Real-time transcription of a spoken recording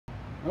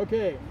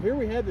Okay, here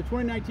we have the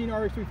 2019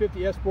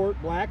 RX350 S Sport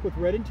black with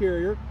red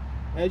interior.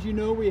 As you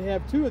know, we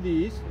have two of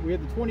these. We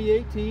have the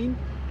 2018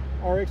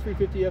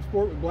 RX350 F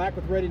Sport with black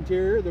with red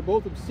interior. They're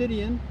both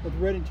obsidian with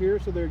red interior,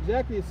 so they're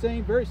exactly the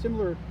same, very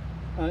similar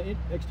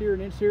exterior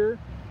and interior.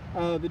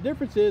 The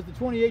difference is the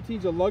 2018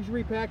 is a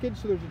luxury package,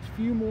 so there's a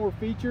few more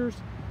features,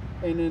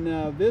 and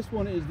then this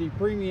one is the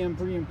premium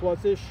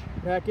plus-ish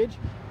package.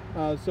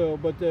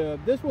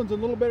 This one's in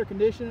a little better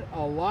condition,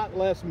 a lot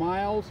less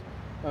miles.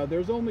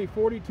 There's only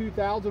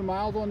 42,000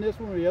 miles on this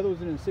one. The other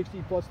was in a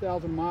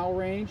 60,000+ mile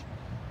range.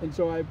 And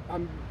so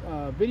I'm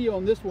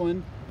videoing this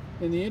one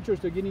in the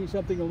interest of getting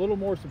something a little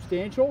more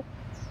substantial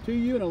to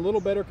you in a little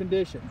better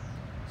condition.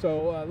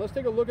 So let's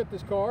take a look at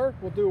this car.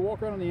 We'll do a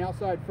walk around on the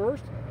outside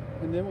first,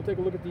 and then we'll take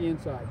a look at the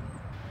inside.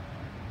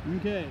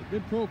 Okay,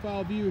 good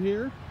profile view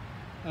here.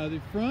 The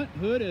front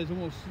hood has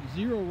almost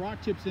zero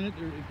rock chips in it.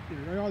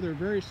 They're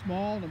very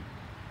small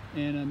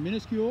and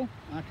minuscule.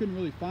 I couldn't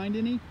really find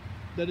any.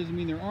 That doesn't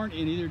mean there aren't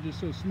any, they're just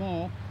so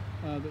small.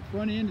 The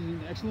front end is in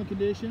excellent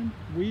condition.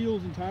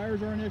 Wheels and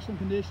tires are in excellent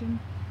condition.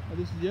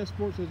 This is the S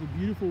Sport, so it's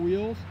beautiful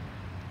wheels.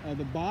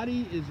 The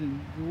body is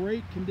in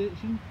great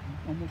condition,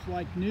 almost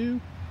like new.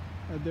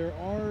 There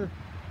are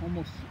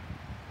almost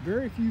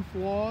very few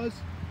flaws.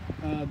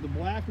 The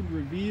black would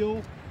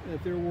reveal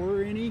if there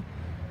were any.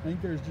 I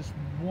think there's just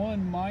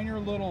one minor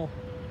little,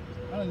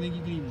 I don't think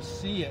you can even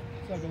see it.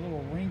 It's like a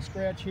little ring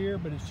scratch here,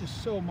 but it's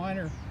just so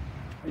minor.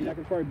 I mean, I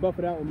could probably buff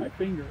it out with my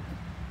finger.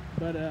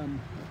 But as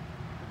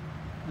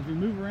we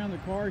move around the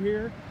car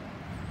here,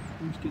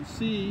 you can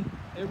see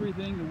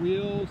everything, the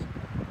wheels,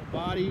 the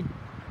body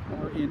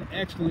are in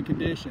excellent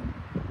condition.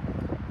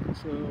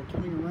 So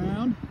coming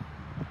around,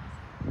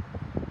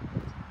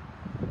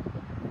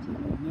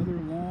 another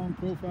long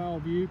profile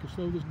view. Can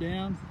slow this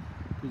down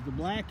because the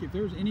black, if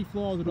there's any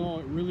flaws at all,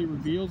 it really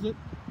reveals it.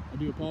 I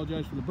do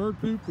apologize for the bird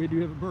poop. We do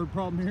have a bird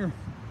problem here,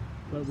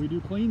 but we do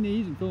clean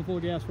these and fill them full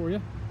of gas for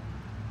you.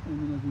 And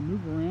then as we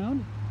move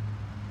around,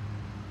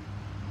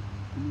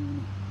 and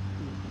then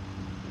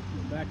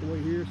back away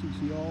here so you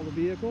see all the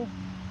vehicle.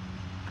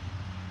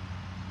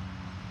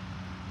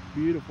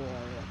 Beautiful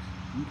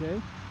RX.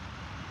 Okay.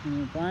 And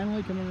then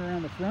finally coming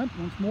around the front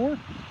once more.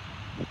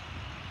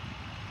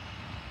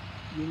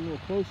 Get a little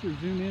closer,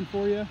 zoom in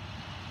for you.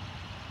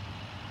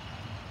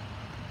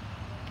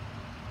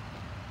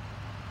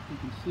 You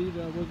can see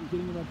that I wasn't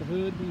kidding about the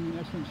hood being in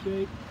excellent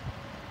shape.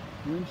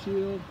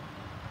 Windshield.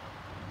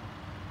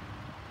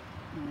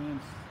 And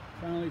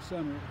finally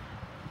sunroof.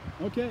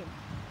 Okay,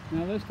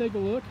 now let's take a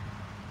look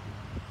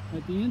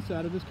at the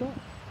inside of this car.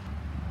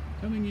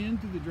 Coming in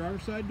through the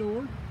driver's side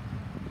door,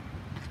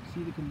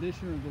 see the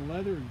condition of the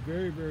leather is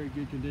very, very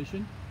good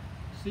condition.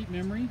 Seat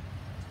memory,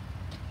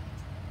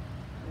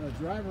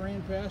 driver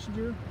and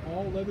passenger,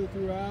 all leather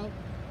throughout.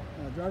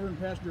 Driver and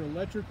passenger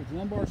electric with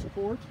lumbar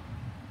support.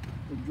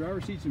 The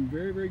driver's seat's in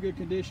very, very good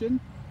condition.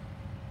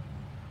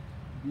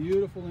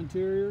 Beautiful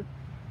interior.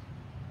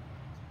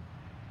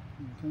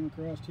 Come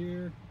across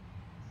here,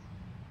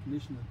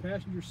 condition of the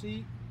passenger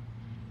seat.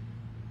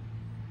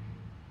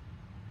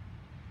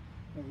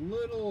 A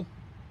little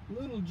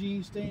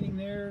jean staining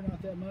there,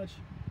 not that much.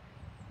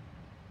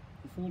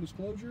 For full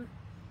disclosure,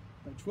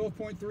 a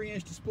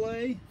 12.3-inch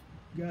display.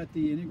 Got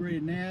the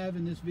integrated nav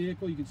in this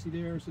vehicle. You can see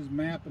there it says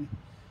map and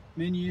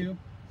menu,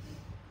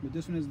 but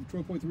this one is the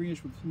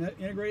 12.3-inch with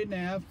integrated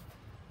nav,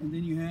 and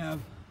then you have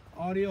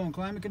audio and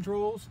climate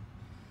controls,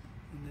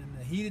 and then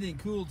the heated and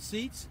cooled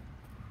seats.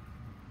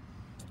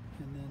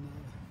 And then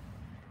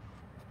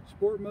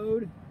sport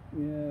mode,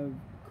 we have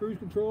cruise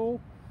control,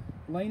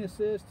 lane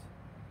assist,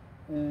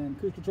 and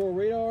cruise control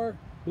radar,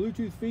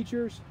 Bluetooth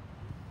features,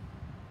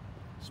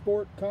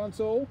 sport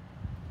console,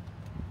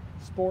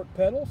 sport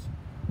pedals,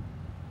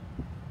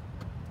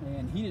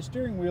 and heated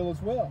steering wheel as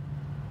well.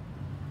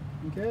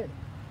 Okay,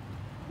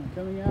 and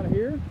coming out of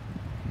here,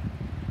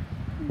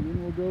 and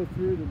then we'll go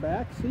through the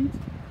back seat.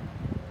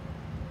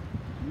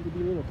 Need to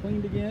be a little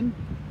cleaned again.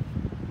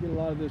 Get a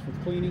lot of this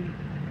with cleaning.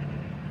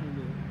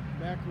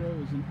 Back row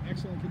is in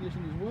excellent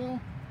condition as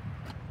well.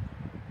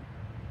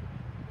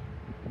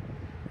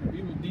 And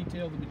we will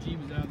detail the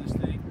bejeebus out of this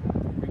thing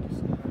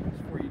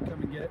before you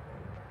come and get it.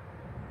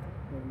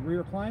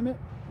 Rear climate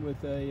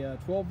with a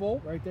 12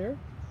 volt right there.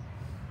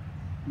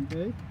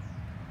 Okay.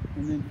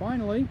 And then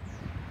finally,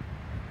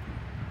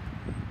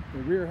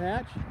 the rear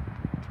hatch,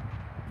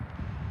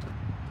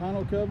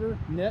 tonneau cover,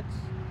 nets,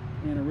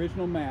 and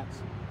original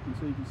mats. And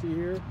so you can see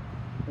here,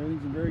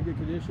 everything's in very good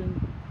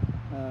condition.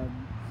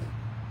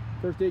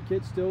 First aid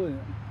kit's still in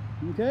it.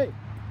 Okay,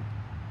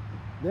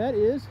 that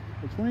is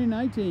the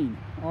 2019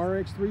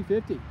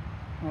 RX350.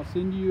 I'll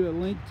send you a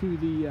link to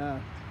the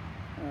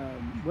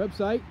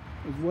website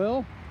as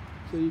well,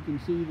 so you can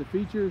see the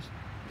features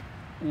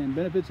and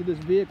benefits of this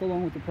vehicle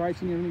along with the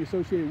pricing and everything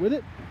associated with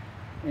it.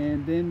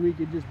 And then we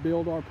could just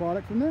build our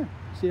product from there.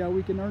 See how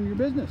we can earn your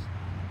business.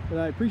 But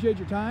I appreciate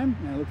your time,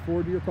 and I look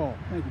forward to your call.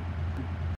 Thank you.